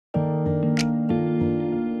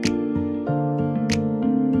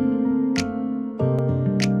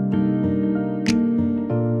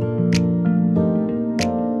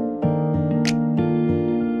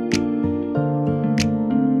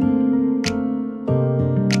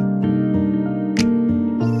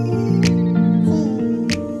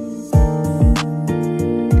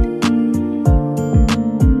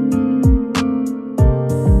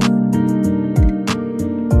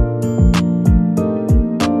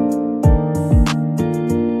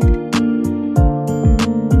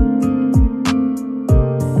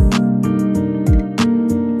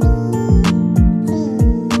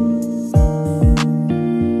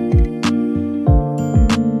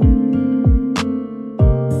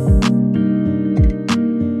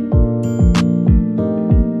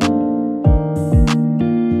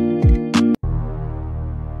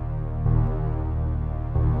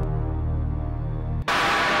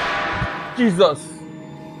Jesus.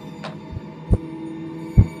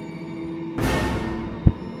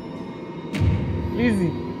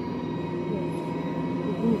 Lizzie.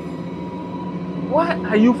 Why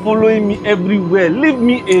are you following me everywhere? Leave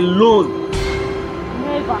me alone.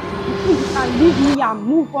 Never. You think you can leave me and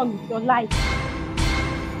move on with your life?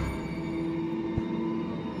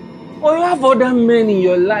 Oh, you have other men in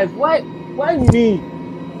your life. Why me?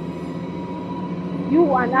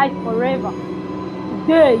 You and I forever.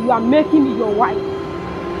 Today you are making me your wife.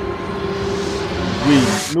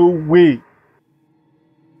 No way.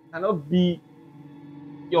 I cannot be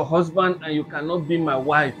your husband and you cannot be my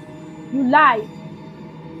wife. You lie.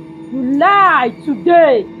 You lie.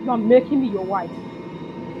 Today you are making me your wife.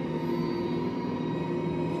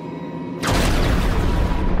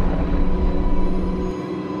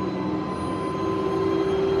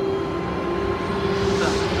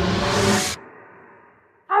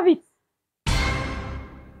 Have it.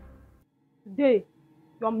 Today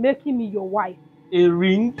you are making me your wife. A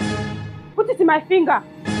ring? Put it in my finger.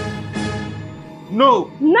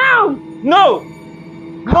 No. Now. No.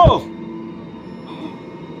 No.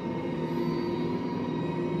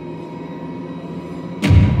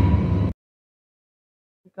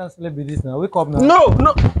 You can't sleep with this now. Wake up now. No.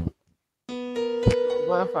 Go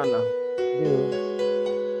far now.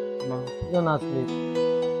 No. You don't not sleep.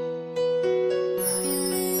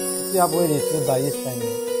 See how boy they sleep by this time.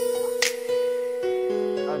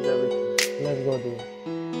 How's everything? Let's go there.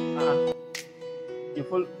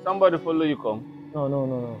 Somebody follow you come?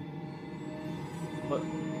 No. But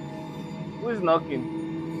who is knocking?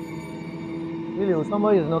 Really,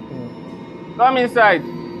 somebody is knocking. Come inside.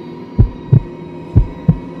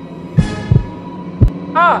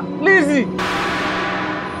 Lizzie!